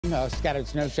Scattered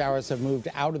snow showers have moved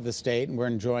out of the state, and we're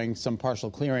enjoying some partial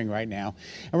clearing right now.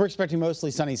 And we're expecting mostly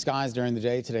sunny skies during the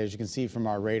day today. As you can see from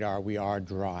our radar, we are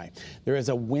dry. There is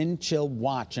a wind chill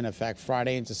watch in effect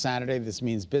Friday into Saturday. This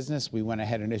means business. We went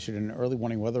ahead and issued an early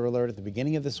warning weather alert at the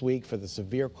beginning of this week for the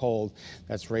severe cold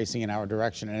that's racing in our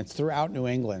direction. And it's throughout New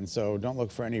England, so don't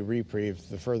look for any reprieve.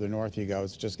 The further north you go,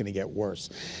 it's just going to get worse.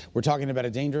 We're talking about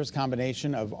a dangerous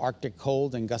combination of Arctic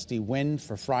cold and gusty wind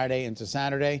for Friday into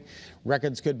Saturday.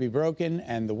 Records could be broken,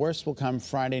 and the worst will come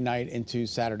Friday night into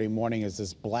Saturday morning as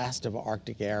this blast of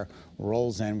Arctic air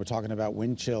rolls in. We're talking about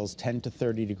wind chills 10 to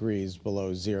 30 degrees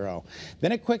below zero.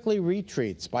 Then it quickly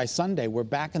retreats. By Sunday, we're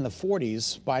back in the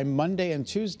 40s. By Monday and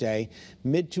Tuesday,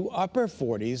 mid to upper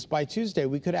 40s. By Tuesday,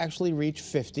 we could actually reach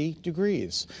 50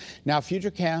 degrees. Now,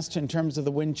 Futurecast, in terms of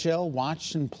the wind chill,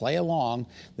 watch and play along.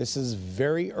 This is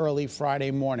very early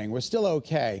Friday morning. We're still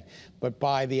okay, but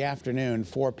by the afternoon,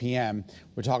 4 p.m.,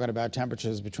 we're talking about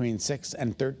temperatures between 6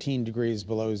 and 13 degrees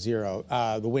below zero,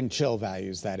 the wind chill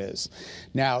values, that is.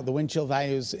 Now, the wind chill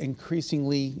values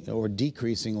increasingly or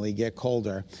decreasingly get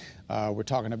colder. We're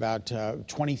talking about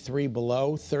 23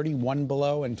 below, 31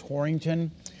 below in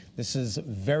Torrington. This is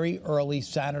very early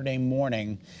Saturday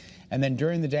morning. And then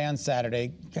during the day on Saturday,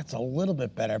 it gets a little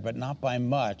bit better, but not by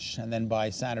much. And then by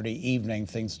Saturday evening,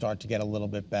 things start to get a little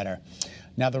bit better.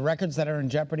 Now, the records that are in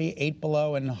jeopardy, 8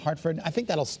 below in Hartford, I think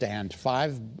that'll stand.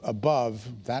 5 above,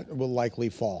 that will likely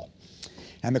fall.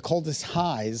 And the coldest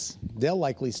highs, they'll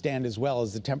likely stand as well,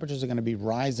 as the temperatures are going to be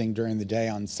rising during the day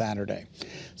on Saturday.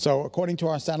 So according to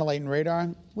our satellite and radar,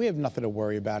 we have nothing to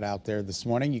worry about out there this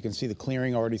morning. You can see the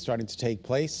clearing already starting to take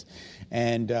place,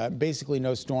 and basically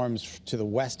no storms to the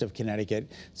west of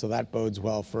Connecticut, so that bodes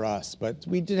well for us. But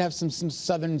we did have some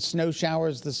southern snow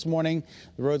showers this morning.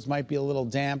 The roads might be a little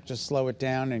damp. Just slow it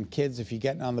down. And kids, if you're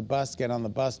getting on the bus, get on the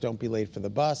bus. Don't be late for the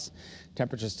bus.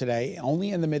 Temperatures today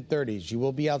only in the mid-30s. You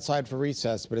will be outside for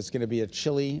recess, but it's going to be a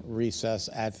chilly recess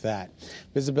at that.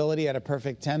 Visibility at a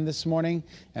perfect 10 this morning,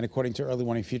 and according to early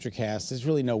warning Futurecast, there's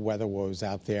really no weather woes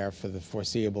out there for the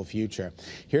foreseeable future.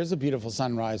 Here's a beautiful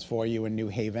sunrise for you in New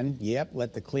Haven. Yep,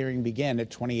 let the clearing begin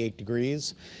at 28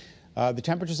 degrees. The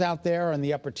temperatures out there are in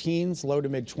the upper teens, low to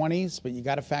mid-20s, but you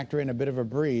got to factor in a bit of a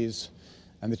breeze.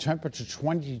 And the temperature,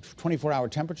 24-hour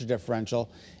temperature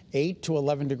differential, 8 to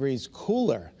 11 degrees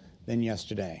cooler than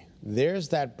yesterday. There's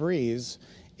that breeze,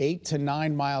 8 to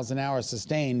 9 miles an hour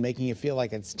sustained, making you feel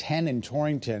like it's 10 in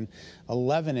Torrington,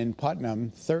 11 in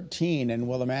Putnam, 13 in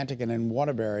Willimantic and in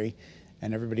Waterbury,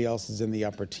 and everybody else is in the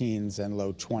upper teens and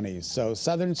low 20s. So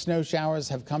southern snow showers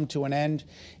have come to an end,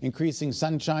 increasing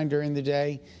sunshine during the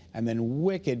day, and then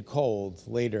wicked cold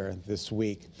later this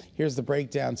week. Here's the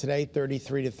breakdown today: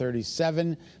 33 to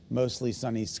 37, mostly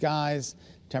sunny skies.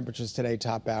 Temperatures today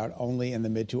top out only in the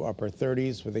mid to upper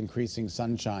 30s with increasing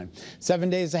sunshine. 7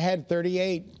 days ahead,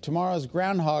 38. Tomorrow's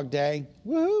Groundhog Day.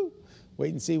 Woohoo!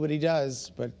 Wait and see what he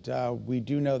does. But we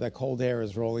do know that cold air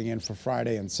is rolling in for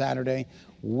Friday and Saturday.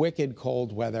 Wicked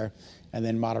cold weather, and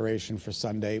then moderation for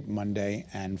Sunday, Monday,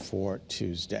 and for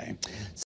Tuesday.